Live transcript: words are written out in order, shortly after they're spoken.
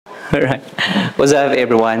Alright. What's up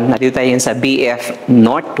everyone? Nandito tayo sa BF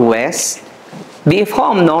Northwest. BF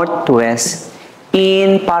Home Northwest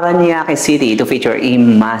in Parañaque City to feature a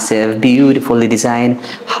massive, beautifully designed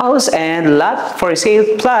house and lot for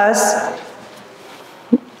sale plus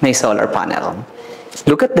may solar panel.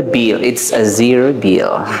 Look at the bill. It's a zero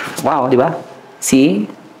bill. Wow, di ba? See?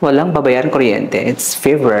 Walang babayaran kuryente. It's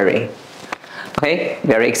February. Okay,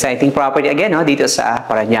 very exciting property again, no? Dito sa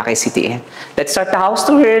Parañaque City. Let's start the house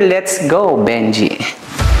tour. Let's go, Benji.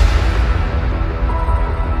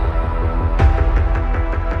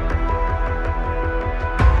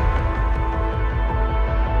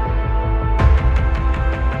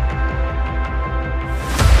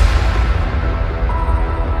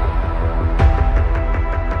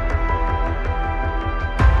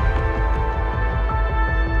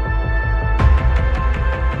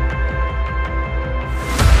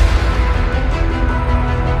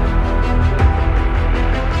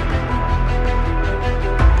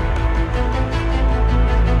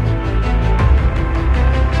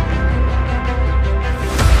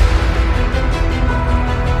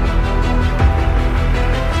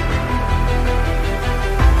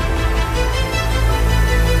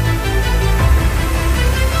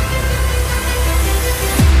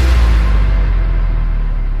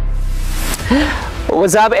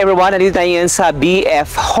 What's up everyone? Nandito tayo sa BF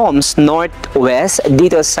Homes Northwest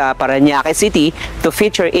dito sa Parañaque City to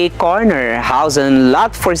feature a corner house and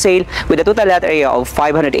lot for sale with a total lot area of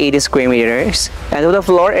 580 square meters and total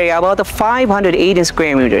floor area about 580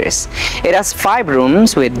 square meters. It has 5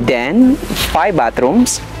 rooms with den, 5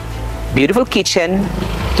 bathrooms, beautiful kitchen,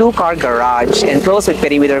 2-car garage, enclosed with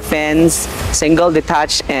perimeter fence, single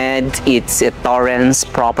detached, and it's a Torrance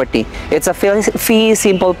property. It's a fee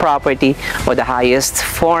simple property with the highest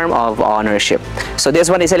form of ownership. So this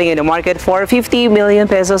one is selling in the market for 50 million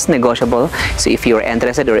pesos negotiable. So if you're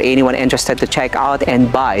interested or anyone interested to check out and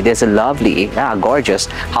buy this lovely, gorgeous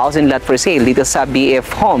house and lot for sale dito sa BF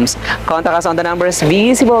Homes, contact us on the numbers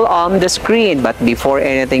visible on the screen. But before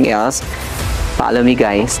anything else, follow me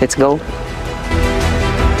guys. Let's go.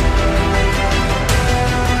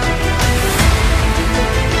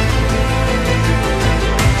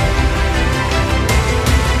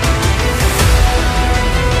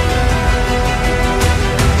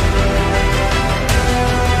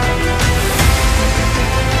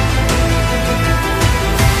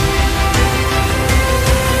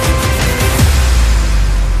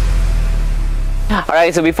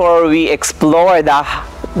 Alright, so before we explore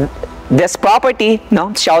this property,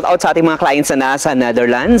 no, shout out sa ating mga clients na nasa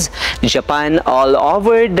Netherlands, Japan, all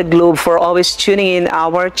over the globe for always tuning in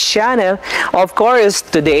our channel. Of course,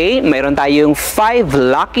 today, mayroon tayong 5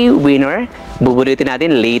 lucky winner. Bubunutin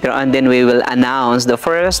natin later on, then we will announce the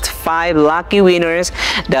first 5 lucky winners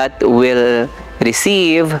that will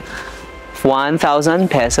receive 1,000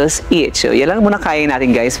 pesos each. So, yan lang muna kaya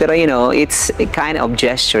natin guys, pero you know, it's a kind of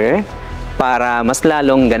gesture para mas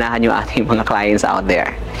lalong ganahan yung ating mga clients out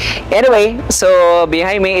there. Anyway, so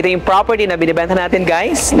behind me, ito yung property na binibenta natin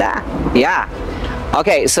guys. Yeah.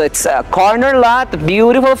 Okay, so it's a corner lot,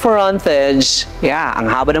 beautiful frontage. Yeah, ang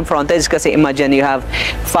haba ng frontage kasi imagine you have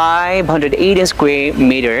 580 square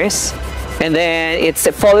meters. And then it's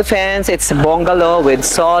a fully fenced, it's a bungalow with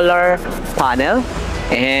solar panel.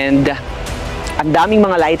 And ang daming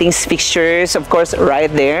mga lighting fixtures, of course, right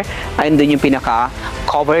there. And dun yung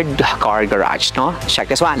pinaka-covered car garage, no? Check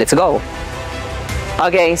this one. Let's go.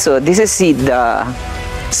 Okay, so this is the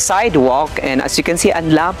sidewalk. And as you can see, ang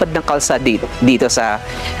lapad ng kalsada dito sa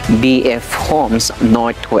BF Homes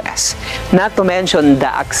Northwest. Not to mention the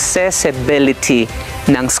accessibility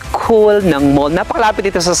ng school, ng mall. Napakalapit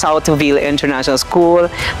dito sa SOUTHVILLE International School,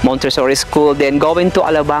 Montessori School. Then going to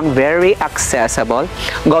Alabang, very accessible.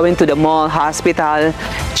 Going to the mall, hospital,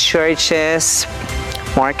 churches,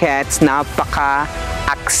 markets,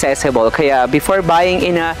 napaka-accessible. Kaya before buying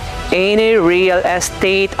in any real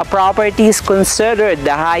estate, a property is considered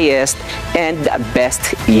the highest and the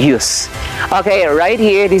best use. Okay, right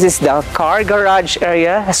here, this is the car garage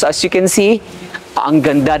area. So as you can see, ang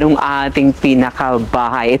ganda ng ating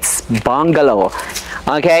pinakabahay. It's bungalow.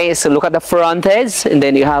 Okay, so look at the frontage, and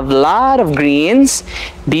then you have a lot of greens,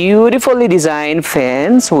 beautifully designed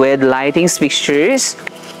fence with lighting fixtures.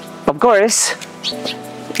 Of course,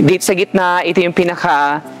 dito sa gitna, ito yung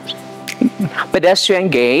pinaka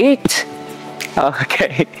pedestrian gate.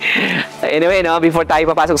 Okay. Anyway, no, before tayo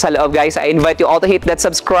papasok sa loob, guys, I invite you all to hit that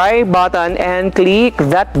subscribe button and click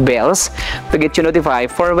that bells to get you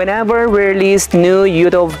notified for whenever we release new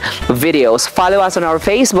YouTube videos. Follow us on our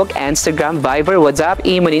Facebook, Instagram, Viber, WhatsApp,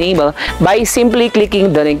 email, and email by simply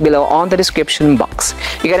clicking the link below on the description box.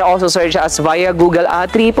 You can also search us via Google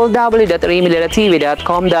at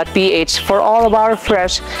www.remililatv.com.ph for all of our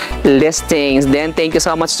fresh listings. Then, thank you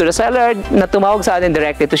so much to the seller na tumawag sa atin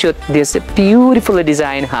directly to shoot this beautifully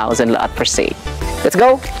designed house and lot for sale. Let's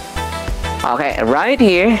go! Okay, right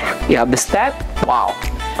here, you have the step. Wow!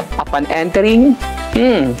 Upon entering,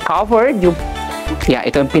 covered. Yeah,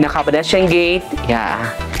 ito yung pinaka-pedestrian gate.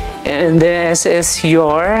 Yeah. And this is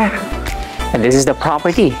the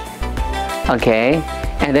property. Okay.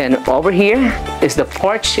 And then over here is the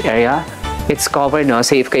porch area. It's covered, no?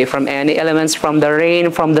 Safe kayo from any elements, from the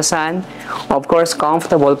rain, from the sun. Of course,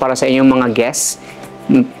 comfortable para sa inyong mga guests,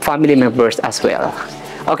 family members as well.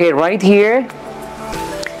 Okay, right here,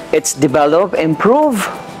 it's develop, improve.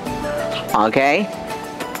 Okay.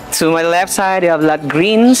 To my left side, you have a lot of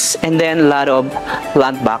greens and then a lot of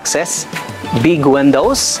plant boxes, big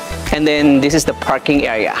windows, and then this is the parking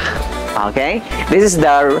area. Okay. This is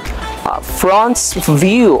the front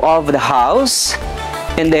view of the house.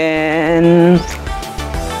 And then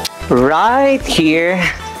right here,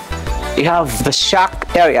 you have the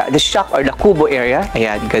shack area, the shack or the kubo area,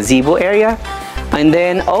 ayan, gazebo area. And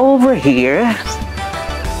then over here,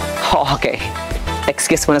 okay,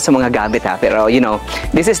 excuse mo na sa mga gamit ha, pero you know,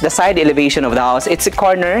 this is the side elevation of the house. It's a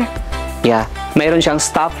corner, yeah, mayroon siyang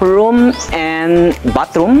staff room and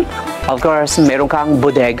bathroom. Of course, meron kang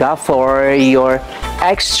bodega for your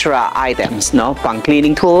extra items, no, pang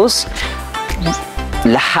cleaning tools.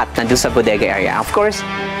 Lahat nandun sa bodega area. Of course,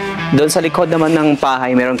 doon sa likod naman ng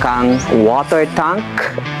bahay, meron kang water tank.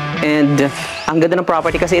 And ang ganda ng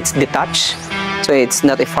property kasi it's detached. So it's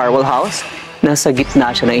not a firewall house. Nasa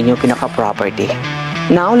gitna siya ng inyong pinaka-property.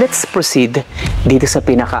 Now, let's proceed dito sa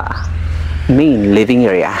pinaka-main living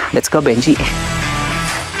area. Let's go, Benji.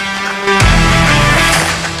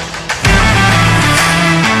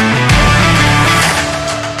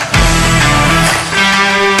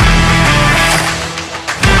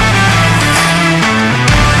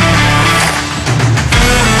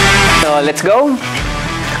 Let's go.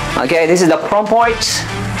 Okay, this is the front porch.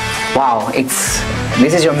 Wow, this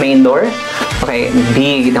is your main door. Okay,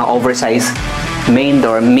 big, oversized main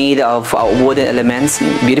door made of wooden elements,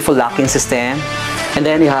 beautiful locking system, and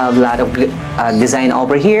then you have a lot of design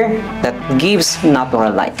over here that gives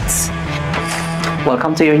natural lights.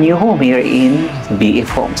 Welcome to your new home here in BF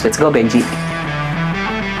Homes. Let's go, Benji.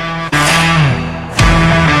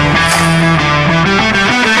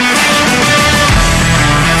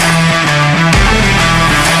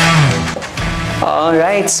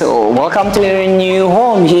 Alright, so welcome to your new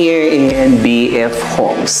home here in BF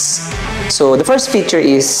Homes. So the first feature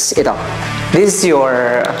is ito. This is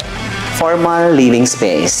your formal living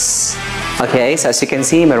space. Okay, so as you can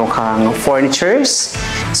see, meron kang furnitures.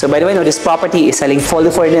 So by the way, no, this property is selling fully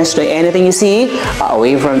furnished. So anything you see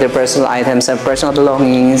away from the personal items and personal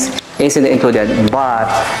belongings isn't included. But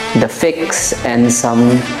the fix and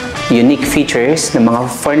some unique features ng mga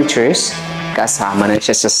furnitures kasama na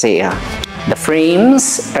siya sa sale. The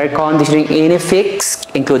frames, air conditioning, any fix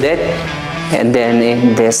included, and then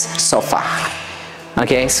in this sofa.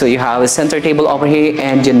 Okay, so you have a center table over here,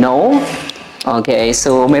 and you know, okay,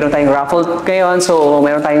 so meron tayong raffle ngayon, so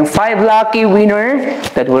meron tayong 5 lucky winner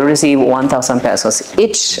that will receive 1,000 pesos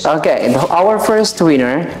each. Okay, our first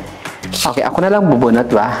winner, okay, ako na lang bubunot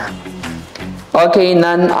ba? Okay,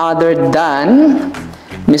 none other than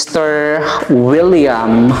Mr.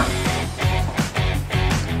 William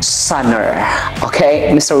Sanner. Okay,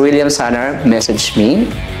 Mr. William Sanner, message me.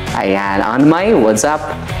 Ayan, on my WhatsApp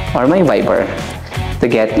or my Viber to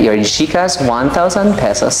get your Gcash 1,000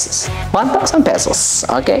 pesos. 1,000 pesos,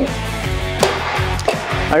 okay?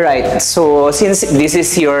 Alright, so since this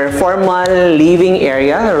is your formal living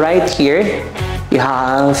area, right here, you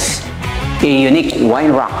have a unique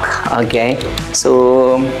wine rack, okay?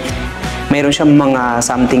 So, mayroon siyang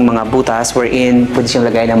mga butas wherein pwede siyang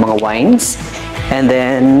lagay ng mga wines. And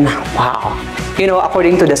then, wow, you know,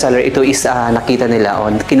 according to the seller, ito is nakita nila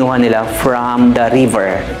o kinuha nila from the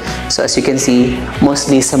river. So as you can see,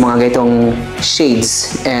 mostly sa mga ganitong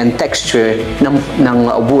shades and texture ng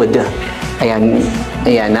wood, ayan,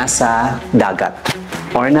 nasa dagat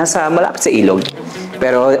or nasa malapit sa ilog.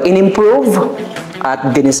 Pero in-improve at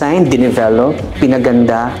dinesign, dinevelop,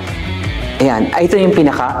 pinaganda. Ayan, ito yung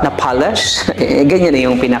pinaka na-polish. Ganyan na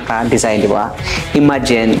yung pinaka-design, di ba?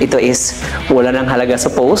 Imagine, ito is wala nang halaga sa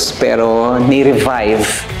post, pero ni-revive.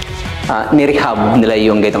 nirehab nila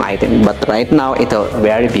yung ganitong item. But right now, ito,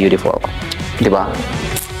 very beautiful. Diba?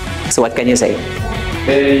 So what can you say?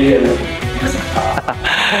 Very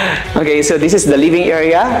Okay, so this is the living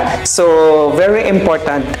area. So very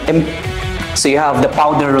important. So you have the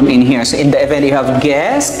powder room in here. So in the event you have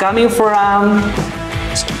guests coming from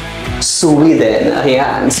Sweden.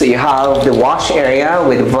 Ayan. So you have the wash area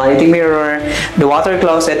with vanity mirror, the water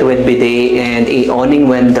closet with bidet, and a awning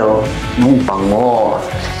window. Bango.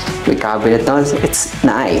 With cabinet. No? It's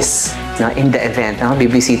nice. No? In the event, no?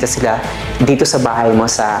 Bibisita sila dito sa bahay mo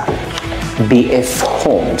sa BF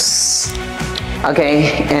Homes.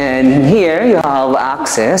 Okay, and here you have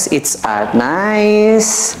access. It's a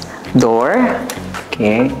nice door,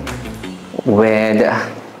 okay, with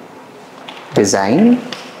design.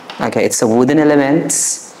 Okay, it's a wooden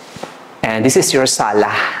elements, and this is your sala.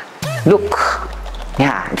 Look,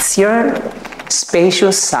 yeah, it's your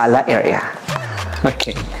spacious sala area.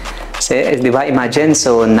 Okay, so diba, imagine,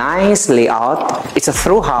 so nice layout. It's a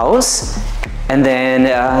through house, and then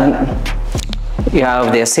you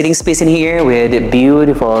have the sitting space in here with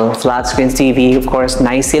beautiful flat screen TV, of course,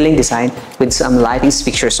 nice ceiling design with some lighting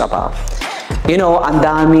fixtures above. You know, ang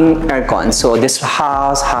daming aircon. So this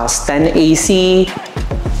house has 10 AC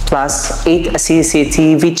plus 8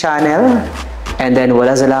 CCTV channel, and then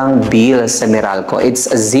wala silang bill sa Meralco.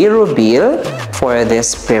 It's a zero bill for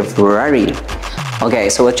this February.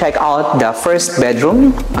 Okay, so we'll check out the first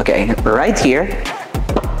bedroom. Okay, right here.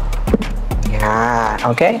 Yeah,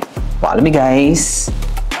 okay. Follow me, guys.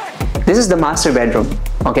 This is the master bedroom.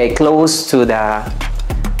 Okay, close to the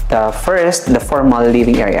formal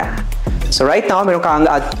living area. So right now, meron kang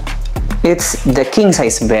it's the king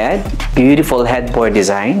size bed, beautiful headboard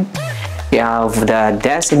design. You have the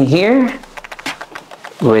desk in here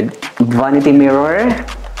with vanity mirror.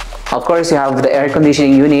 Of course, you have the air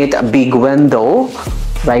conditioning unit, a big window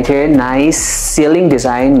right here, nice ceiling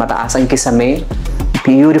design, mataas ang kisame.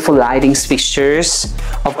 Beautiful lighting fixtures.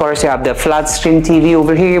 Of course, you have the flat screen TV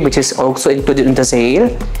over here, which is also included in the sale.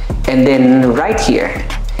 And then right here,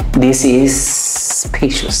 this is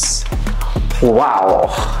spacious. Wow!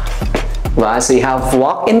 Wow, so you have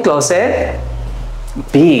walk-in closet,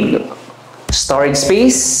 big storage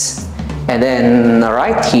space, and then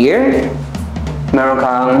right here, meron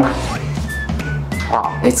kang,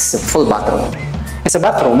 wow, it's a full bathroom. It's a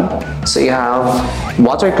bathroom, so you have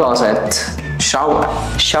water closet,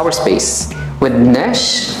 shower space with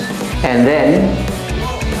mesh, and then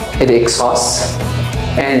the exhaust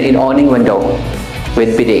and an awning window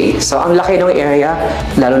with bidet. So ang laki ng area,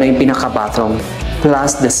 lalo na yung pinaka bathroom,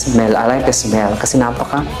 plus the smell. I like the smell kasi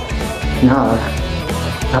napaka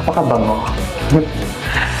bango.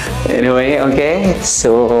 Anyway, okay,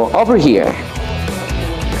 so over here,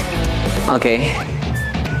 okay,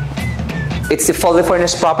 it's the fully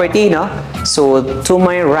furnished property, no? So to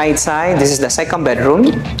my right side, this is the second bedroom.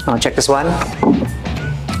 Check this one.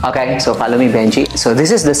 Okay, so follow me, Benji. So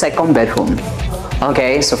this is the second bedroom.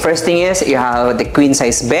 Okay, so first thing is you have the queen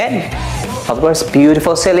size bed. Of course,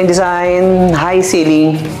 beautiful ceiling design, high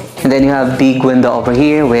ceiling. And then you have big window over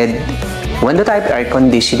here with window type air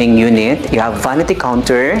conditioning unit. You have vanity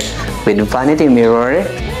counter with vanity mirror,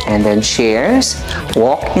 and then chairs,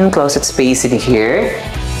 walk-in closet space in here,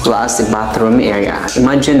 plus the bathroom area.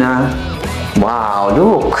 Imagine wow,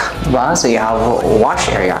 look, wow, so you have a wash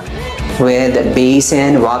area with a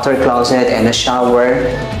basin, water closet, and a shower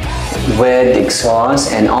with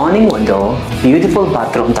exhaust and awning window, beautiful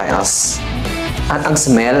bathroom tiles. At ang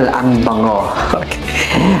smell, ang bango. Okay.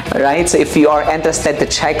 Alright, so if you are interested to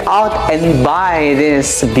check out and buy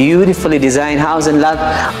this beautifully designed house and lot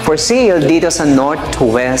for sale dito sa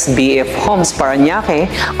Northwest BF Homes,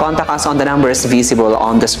 Parañaque, contact us on the numbers visible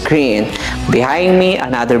on the screen. Behind me,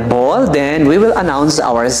 another ball. Then we will announce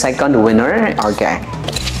our second winner. Okay.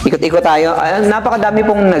 Ikot-ikot tayo. Napakadami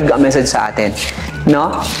pong nag-message sa atin.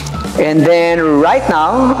 No? And then right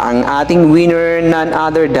now, ang ating winner none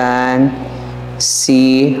other than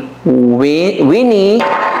si Winnie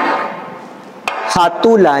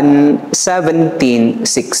Hatulan 1764.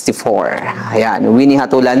 Ayan, Winnie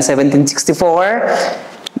Hatulan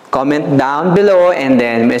 1764. Comment down below and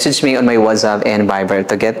then message me on my WhatsApp and Viber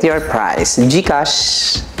to get your prize.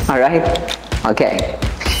 Gcash. Alright? Okay.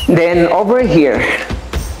 Then over here.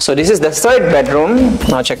 So this is the third bedroom.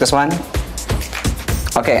 Now check this one.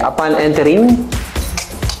 Okay, upon entering.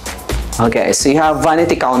 Okay, so you have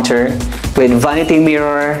vanity counter with vanity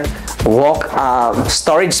mirror,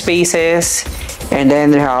 storage spaces, and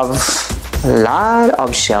then you have a lot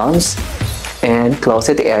of shelves and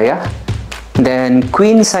closet area. Then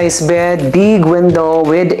queen size bed, big window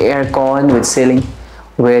with aircon with ceiling.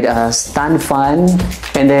 with a stand fan,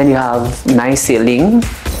 and then you have nice ceiling.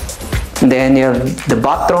 And then you have the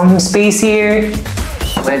bathroom space here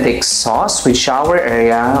with exhaust, with shower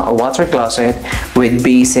area, a water closet, with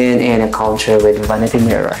basin, and a counter with vanity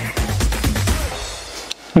mirror.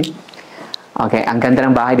 Okay, ang ganda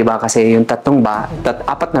ng bahay, di ba? Kasi yung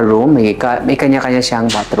apat na room, may kanya-kanya siyang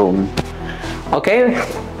bathroom. Okay,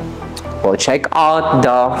 we'll check out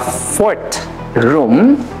the fourth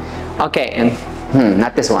room. Okay,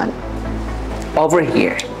 not this one. Over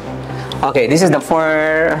here. Okay, this is the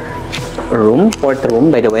fourth room,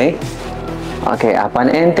 by the way. Okay,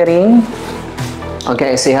 upon entering,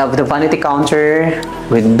 okay, so you have the vanity counter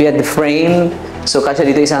with bed frame. So, kasi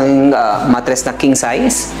dito isang mattress na king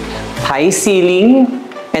size. High ceiling,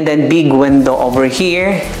 and then big window over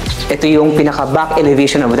here. Ito yung pinaka-back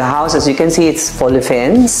elevation of the house. As you can see, it's fully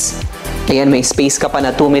fenced. Ayan, may space ka pa na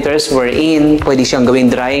 2 meters wherein pwede siyang gawing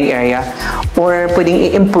drying area or pwedeng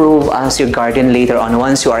i-improve as your garden later on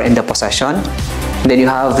once you are in the possession. Then you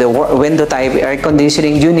have the window type air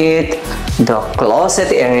conditioning unit, the closet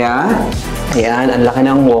area. Ayan, ang laki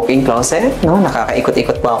ng walk-in closet, no?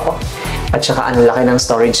 Nakakaikot-ikot pa ako. At saka ang laki ng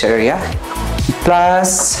storage area.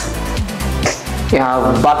 Plus, you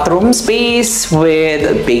have bathroom space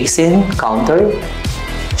with basin, counter,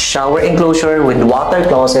 shower enclosure with water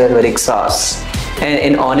closet with exhaust. And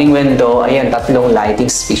in awning window, ayan, tatlong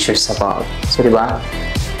lighting features above. So, di ba?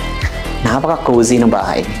 Napaka-cozy ng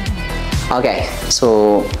bahay. Okay,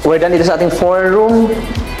 so we're done dito sa ating 4 room.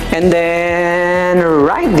 And then,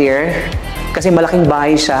 right there, kasi malaking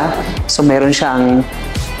bahay siya, so meron siyang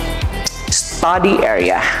study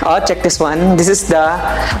area. Oh, check this one. This is the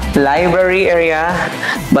library area.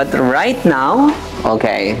 But right now,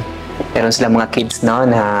 okay, meron silang mga kids, no,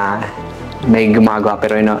 na may gumagawa.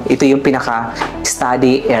 Pero ito yung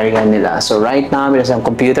pinaka-study area nila. So right now, meron silang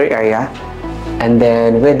computer area. And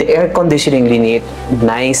then with the air conditioning unit,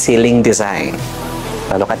 nice ceiling design.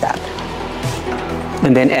 So look at that.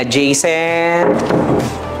 And then adjacent,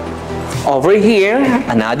 over here,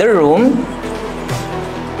 another room.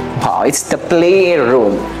 Wow, it's the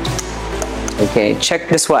playroom. Okay, check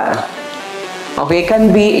this one. Okay, it can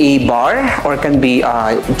be a bar, or can be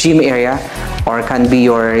a gym area, or can be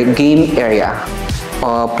your game area.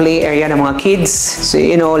 Play area ng mga kids. So,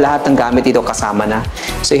 lahat ng gamit dito kasama na.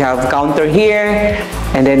 So, you have counter here,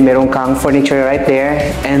 and then meron kang furniture right there.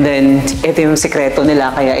 And then, ito yung sekreto nila,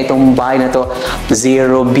 kaya itong bahay na to,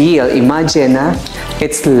 zero bill. Imagine, ha?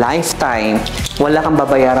 It's lifetime. Wala kang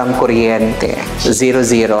babayarang kuryente. 0-0.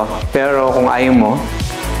 Pero kung ayaw mo,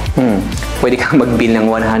 pwede kang mag-bill ng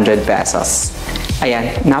 100 pesos.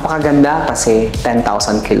 Ayan, napakaganda kasi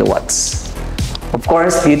 10,000 kilowatts. Of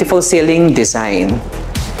course, beautiful ceiling design.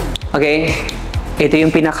 Okay, ito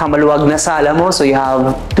yung pinakamaluwag na sala mo. So you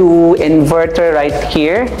have 2 inverter right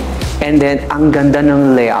here. And then, ang ganda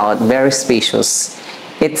ng layout. Very spacious.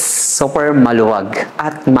 It's super maluwag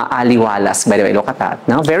at maaliwalas. By the way, look at that.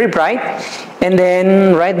 No? Very bright. And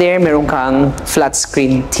then, right there, meron kang flat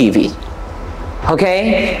screen TV.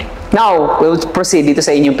 Okay? Now, we'll proceed dito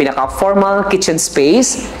sa inyong pinaka-formal kitchen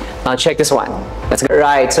space. Now, check this one. Let's go.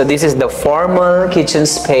 Right, so this is the formal kitchen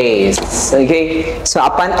space. Okay? So,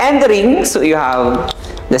 upon entering, so you have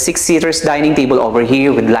the 6-seaters dining table over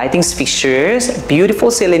here with lighting fixtures,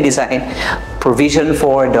 beautiful ceiling design, provision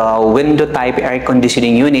for the window type air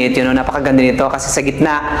conditioning unit. Napakaganda nito kasi sa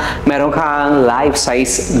gitna, meron kang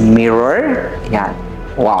life-size mirror. Yan.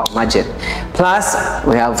 Wow, imagine. Plus,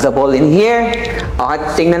 we have the ball in here.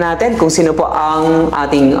 Okay, tingnan natin kung sino po ang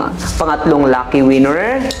ating pangatlong lucky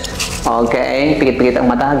winner. Okay, pikit-pikit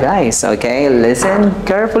ang mata, guys. Okay, listen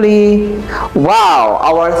carefully. Wow,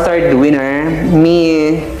 our third winner,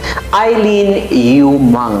 Eileen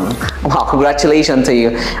Yumang. Wow, congratulations to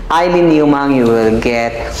you. Eileen Yumang, you will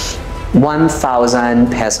get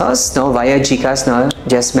 1,000 pesos, no, via GCash, no.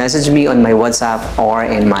 Just message me on my WhatsApp or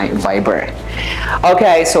in my Viber.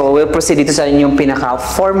 Okay, so we'll proceed dito sa inyong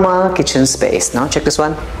pinaka-formal kitchen space, no. Check this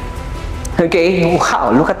one. Okay,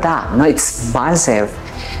 wow, look at that, no, it's massive.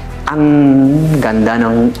 Ang ganda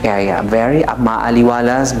ng area, very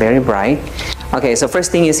maaliwalas, very bright. Okay, so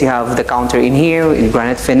first thing is you have the counter in here with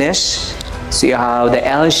granite finish. So you have the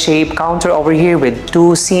L-shaped counter over here with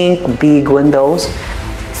 2 sink, big windows.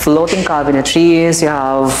 Floating cabinetries, you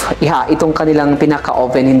have, itong kanilang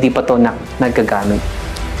pinaka-oven, hindi pa to nagagamit.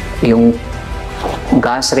 Yung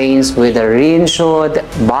gas range with a range hood,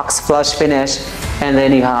 box flush finish, and then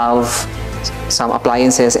you have some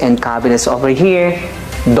appliances and cabinets over here,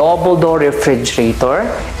 double door refrigerator,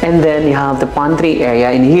 and then you have the pantry area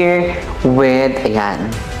in here with,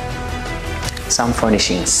 some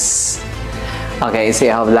furnishings. Okay, so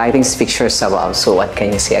you have lighting fixtures above. So what can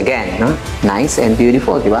you see again? No? Nice and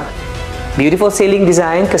beautiful, di ba? Beautiful ceiling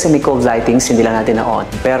design kasi may cove lightings, hindi lang natin na-on.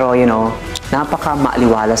 Pero, you know,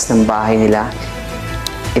 napaka-maaliwalas ng bahay nila.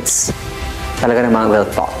 It's talaga namang well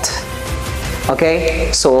thought. Okay,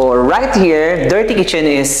 so right here, dirty kitchen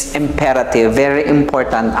is imperative. Very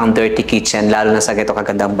important ang dirty kitchen, lalo na sa ganito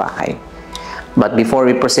kagandang bahay. But before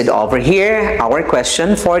we proceed over here, our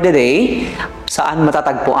question for the day, saan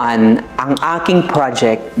matatagpuan ang aking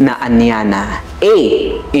project na anyana? A.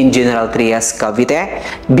 In General Trias, Cavite.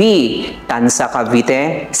 B. Tanza,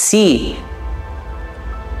 Cavite. C.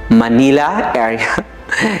 Manila area.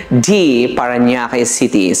 D. Parañaque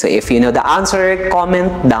City. So if you know the answer,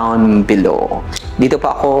 comment down below. Dito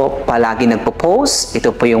pa ako palagi nagpo-post.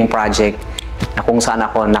 Ito po yung project na kung saan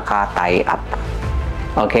ako naka-tie up.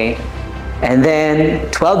 Okay? And then,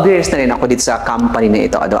 12 years na rin ako dito sa company na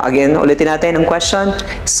ito. Again, ulitin natin ang question.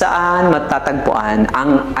 Saan matatagpuan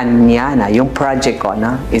ang anyana? Yung project ko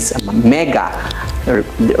na is a mega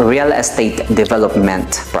real estate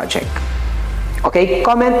development project. Okay,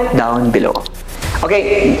 comment down below.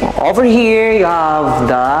 Okay, over here you have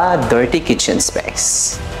the dirty kitchen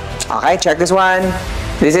space. Okay, check this one.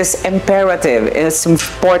 This is imperative. It's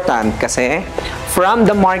important kasi from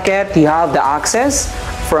the market, you have the access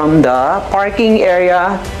from the parking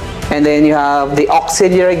area, and then you have the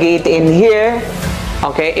auxiliary gate in here.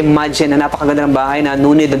 Okay, imagine na napakaganda ng bahay na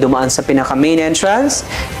no need na dumaan sa pinaka main entrance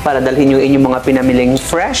para dalhin yung inyong mga pinamiling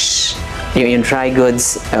fresh, yung dry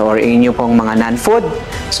goods or inyong pong mga non-food.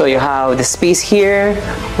 So you have the space here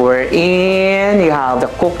wherein you have the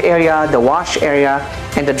cook area, the wash area,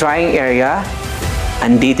 and the drying area.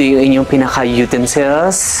 Andito yung inyong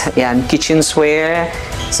pinaka-utensils. Yan, kitchenware.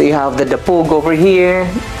 So you have the dapog over here.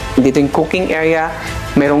 Dito yung cooking area.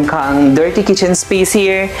 Meron kang dirty kitchen space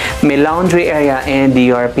here. May laundry area and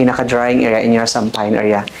your pinaka-drying area in your sampayan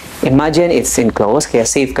area. Imagine it's enclosed, kaya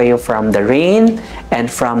safe kayo from the rain and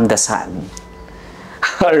from the sun.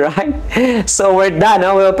 Alright? So we're done.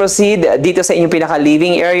 Now we'll proceed dito sa inyong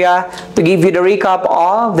pinaka-living area to give you the recap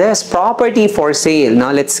of this property for sale. Now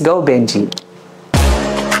let's go, Benji.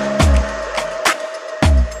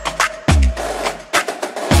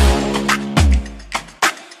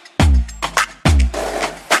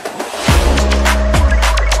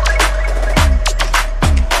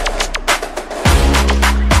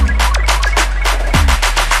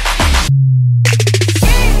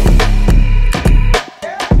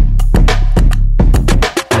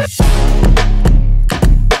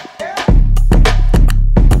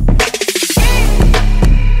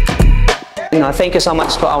 Thank you so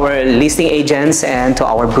much to our listing agents and to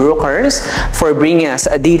our brokers for bringing us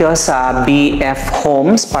dito sa BF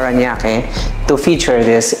Homes, Parañaque to feature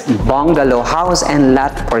this bungalow house and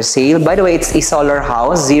lot for sale. By the way, it's a solar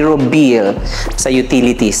house, zero bill sa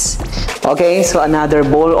utilities. Okay, so another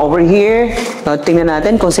bowl over here. Tingnan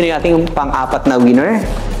natin kung sino yung ating pang-apat na winner.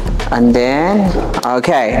 And then,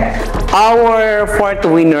 okay, our fourth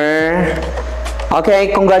winner.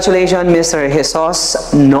 Okay, congratulations, Mr.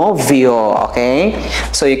 Jesus Novio. Okay,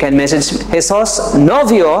 so you can message Jesus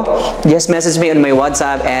Novio. Just message me on my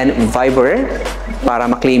WhatsApp and Viber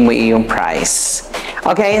para maklaim mo yung prize.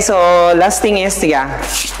 Okay, so last thing is, yeah,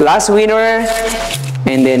 last winner.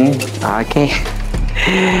 And then, okay.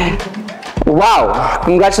 Wow!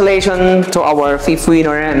 Congratulations to our fifth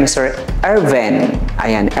winner, Mr. Ervin.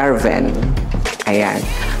 Ayan, Ervin. Ayan.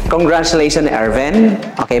 Congratulations, Ervin.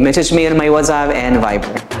 Okay, message me on my WhatsApp and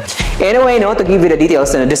Viber. Anyway, no, to give you the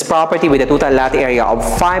details, this property with a total lot area of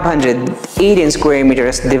 518 square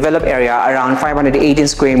meters, developed area around 518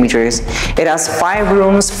 square meters. It has 5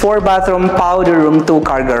 rooms, 4 bathroom, powder room, 2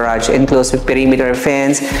 car garage, enclosed with perimeter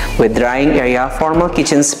fence, with drying area, formal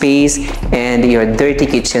kitchen space, and your dirty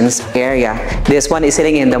kitchens area. This one is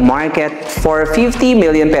selling in the market for 50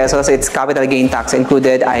 million pesos. It's capital gain tax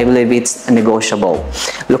included. I believe it's negotiable.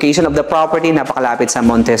 Location of the property, napakalapit sa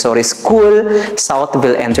Montessori School,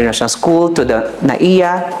 SOUTHVILLE International School, to the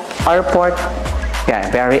NAIA Airport. Yeah,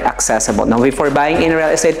 very accessible. Now, before buying in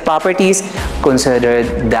real estate properties, consider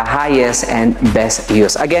the highest and best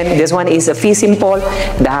use. Again, this one is a fee simple,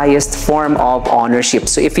 the highest form of ownership.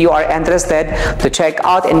 So if you are interested to check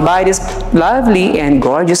out and buy this lovely and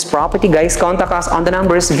gorgeous property, guys, contact us on the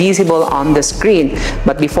numbers visible on the screen.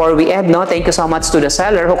 But before we end, no, thank you so much to the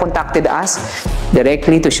seller who contacted us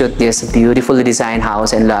directly to shoot this beautifully designed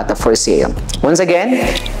house and lot for sale. Once again,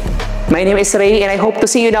 my name is Ray, and I hope to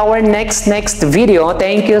see you in our next video.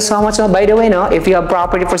 Thank you so much. By the way, no, if you have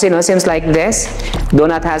property for sale, no, seems like this, do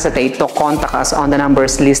not hesitate to contact us on the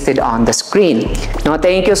numbers listed on the screen. No,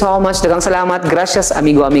 thank you so much. Daghang salamat. Gracias,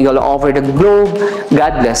 amigo all over the globe.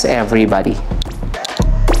 God bless everybody.